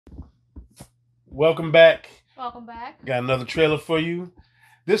Welcome back. Welcome back. Got another trailer for you.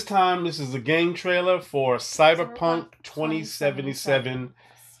 This time, this is a game trailer for Cyberpunk 2077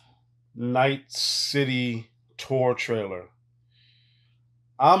 Night City Tour trailer.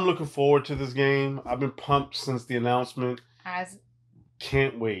 I'm looking forward to this game. I've been pumped since the announcement.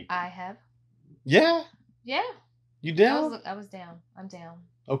 Can't wait. I have. Yeah? Yeah. You down? I was down. I'm down.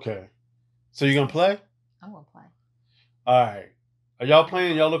 Okay. So you gonna play? I'm gonna play. Alright. Are y'all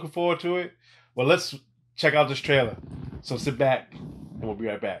playing? Y'all looking forward to it? Well, let's check out this trailer. So sit back, and we'll be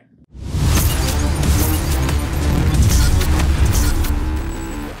right back.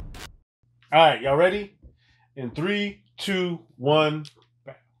 Alright, y'all ready? In 3, 2, 1...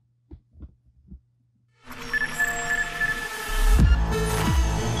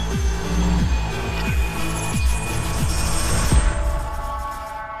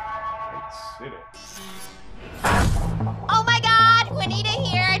 Oh my God, Juanita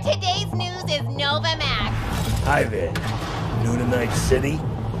here. Today's news is Nova Max. Hi there. New to Night City?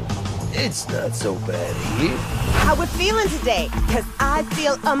 It's not so bad here. How we feeling today? Cause I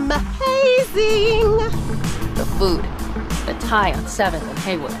feel amazing. The food. The Thai on 7th and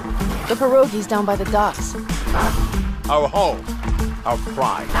Haywood. The pierogies down by the docks. Our home. Our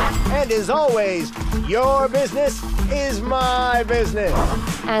pride. And as always, your business is my business.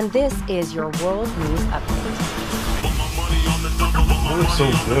 And this is your World News Update. That looks so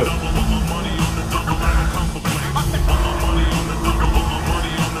good.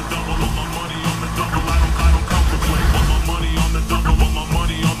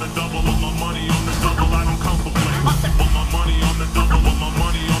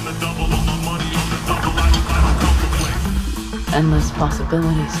 Endless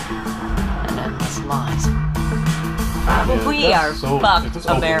possibilities and endless lies. We are fucked,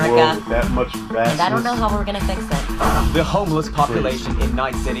 America. That much vastness. And I don't know how we're gonna fix it. The homeless population in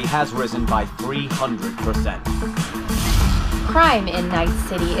Night City has risen by 300%. Crime in Night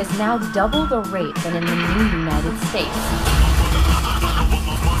City is now double the rate than in the new United States.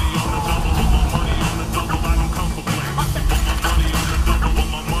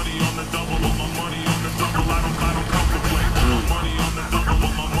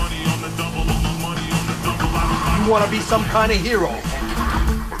 You want to be some kind of hero?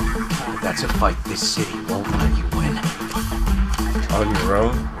 That's a fight this city won't let you win. On your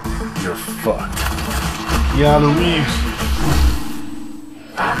own, you're fucked. Keanu Reeves.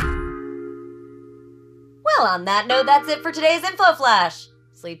 Well, on that note, that's it for today's Info Flash.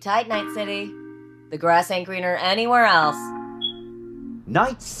 Sleep tight, Night City. The grass ain't greener anywhere else.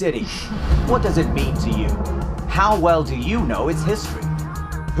 Night City. What does it mean to you? How well do you know its history?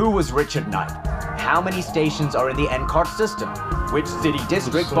 Who was Richard Knight? How many stations are in the NCART system? Which city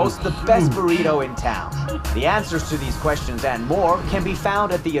district boasts the best burrito in town? The answers to these questions and more can be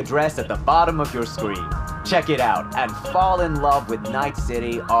found at the address at the bottom of your screen. Check it out and fall in love with Night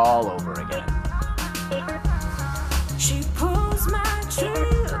City all over again.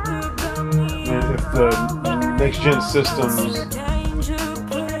 Man, if the next-gen systems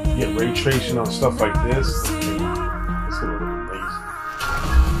get ray tracing on stuff like this, it's gonna look amazing.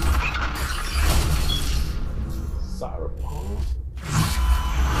 Cyberpunk.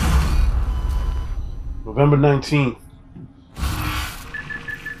 November 19th.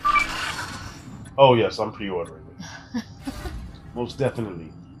 Oh yes, I'm pre-ordering it. Most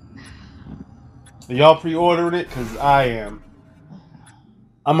definitely. Are y'all pre-ordering it? Because I am.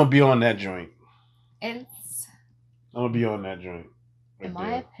 I'm going to be on that joint. I'm going to be on that joint. Right in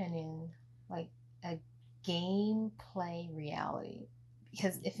my opinion, like a gameplay reality.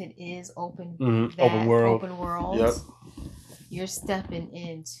 Because if it is open world, yep. You're stepping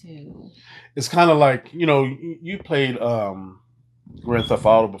into... It's kind of like, you played Grand Theft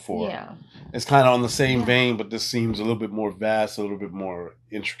Auto before. Yeah. It's kind of on the same vein, but this seems a little bit more vast, a little bit more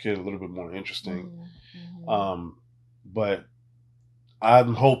intricate, a little bit more interesting. Mm-hmm. But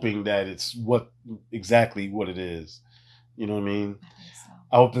I'm hoping that it's exactly what it is. You know what I mean? I think so.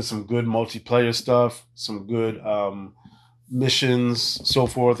 I hope there's some good multiplayer stuff, some good missions, so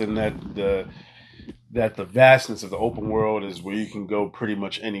forth, and that the vastness of the open world is where you can go pretty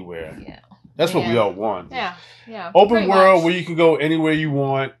much anywhere. Yeah. That's what we all want. Yeah. Open world where you can go anywhere you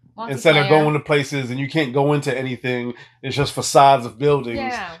want. Instead of Multiplayer. going to places and you can't go into anything, it's just facades of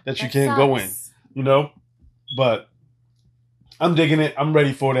buildings that you can't go in. But I'm digging it. I'm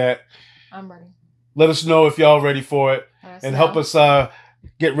ready for that. I'm ready. Let us know if y'all ready for it. Help us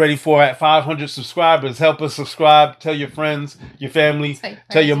get ready for it at 500 subscribers. Help us subscribe. Tell your friends, your family,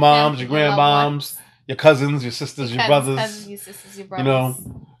 tell your moms, your grandmoms, your cousins, your sisters, your brothers.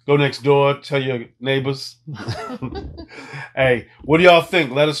 Go next door. Tell your neighbors. Hey, what do y'all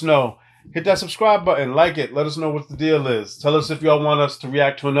think? Let us know. hit that subscribe button, like it, let us know what the deal is. Tell us if y'all want us to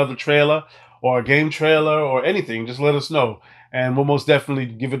react to another trailer or a game trailer or anything. Just let us know. And we'll most definitely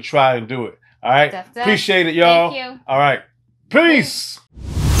give it a try and do it. All right? Appreciate it, y'all. Thank you. All right. Peace.